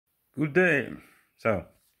Good day. So,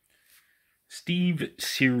 Steve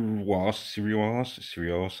Sirios,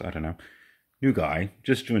 I don't know, new guy,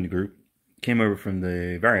 just joined the group, came over from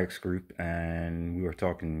the Variax group, and we were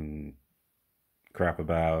talking crap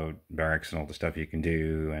about Variax and all the stuff you can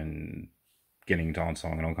do, and getting into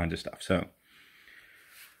OnSong and all kinds of stuff. So,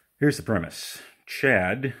 here's the premise.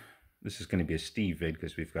 Chad, this is going to be a Steve vid,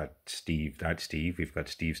 because we've got Steve, we've got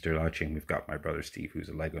Steve Sterlacci, and we've got my brother Steve, who's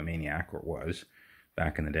a Lego maniac, or was,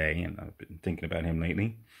 back in the day, and I've been thinking about him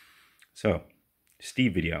lately. So,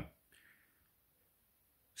 Steve video.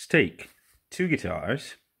 Let's take 2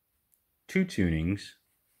 guitars, 2 tunings,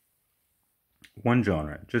 1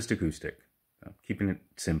 genre, just acoustic. Keeping it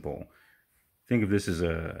simple. Think of this as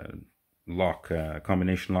a lock,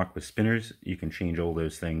 combination lock with spinners. You can change all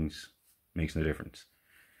those things, makes no difference.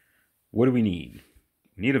 What do we need?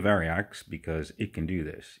 We need a Variax because it can do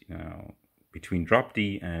this. You know, between drop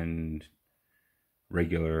D and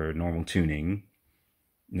regular normal tuning,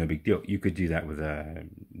 no big deal. You could do that with a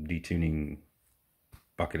detuning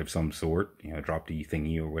bucket of some sort, you know, drop D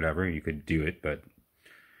thingy or whatever. You could do it, but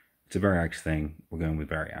it's a Variax thing. We're going with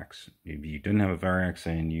Variax. If you didn't have a Variax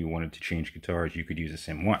and you wanted to change guitars, you could use a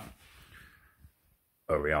Sim 1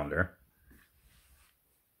 over yonder.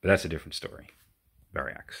 But that's a different story.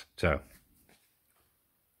 Variax. So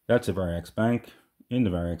that's a Variax bank. In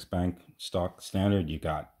the Variax bank, stock standard, you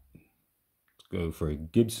got, go for a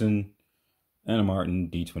Gibson and a Martin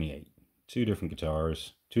D28. 2 different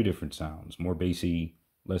guitars, 2 different sounds. More bassy,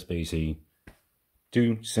 less bassy.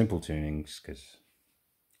 2 simple tunings, because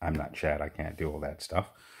I'm not Chad, I can't do all that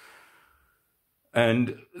stuff.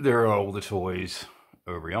 And there are all the toys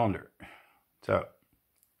over yonder. So,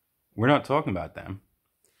 we're not talking about them.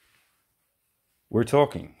 We're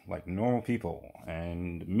talking like normal people.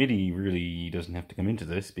 And Midi really doesn't have to come into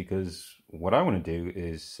this, because what I want to do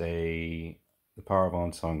is say the power of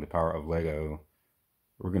OnSong, the power of Lego.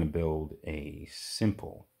 We're going to build a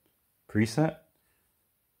simple preset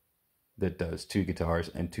that does 2 guitars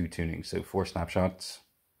and 2 tunings, so 4 snapshots.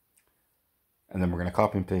 And then we're going to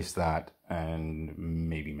copy and paste that and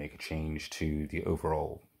maybe make a change to the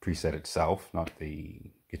overall preset itself, not the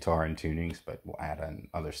guitar and tunings, but we'll add in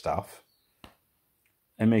other stuff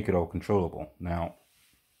and make it all controllable. Now,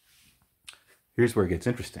 here's where it gets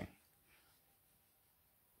interesting.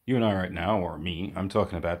 You and I right now, or me, I'm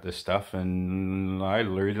talking about this stuff, and I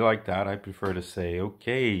really like that. I prefer to say,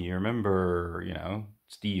 okay, you remember, you know,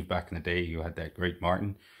 Steve back in the day, you had that great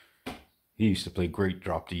Martin. He used to play great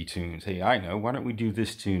drop D tunes. Hey, I know, why don't we do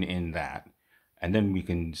this tune in that? And then we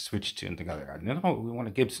can switch to anything other. No, we want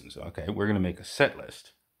a Gibson. So, okay, we're going to make a set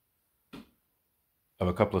list of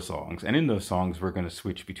a couple of songs. And in those songs, we're going to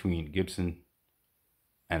switch between Gibson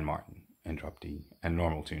and Martin and drop D and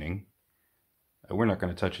normal tuning. We're not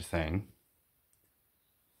going to touch a thing.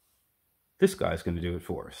 This guy's going to do it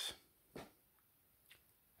for us.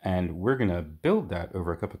 And we're going to build that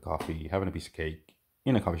over a cup of coffee, having a piece of cake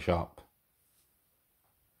in a coffee shop.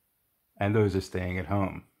 And those are staying at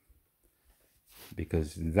home.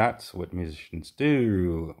 Because that's what musicians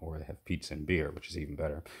do. Or they have pizza and beer, which is even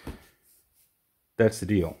better. That's the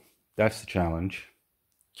deal. That's the challenge.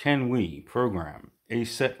 Can we program a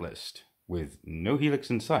set list with no Helix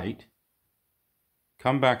in sight?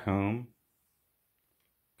 Come back home,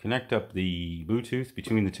 connect up the Bluetooth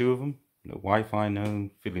between the 2 of them, no Wi-Fi, no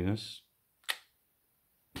fiddliness,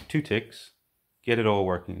 2 ticks, get it all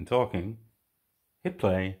working and talking, hit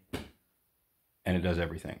play, and it does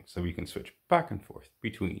everything. So we can switch back and forth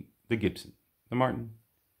between the Gibson, the Martin,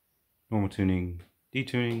 normal tuning,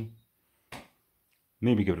 detuning,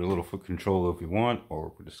 maybe give it a little foot control if we want,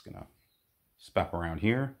 or we're just gonna spap around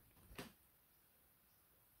here.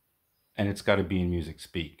 And it's got to be in music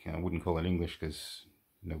speak. I wouldn't call it English because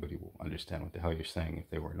nobody will understand what the hell you're saying if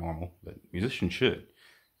they were normal, but musicians should.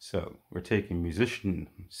 So we're taking musician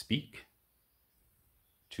speak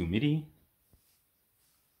to Midi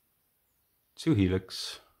to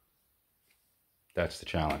Helix. That's the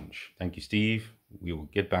challenge. Thank you, Steve. We will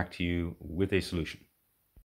get back to you with a solution.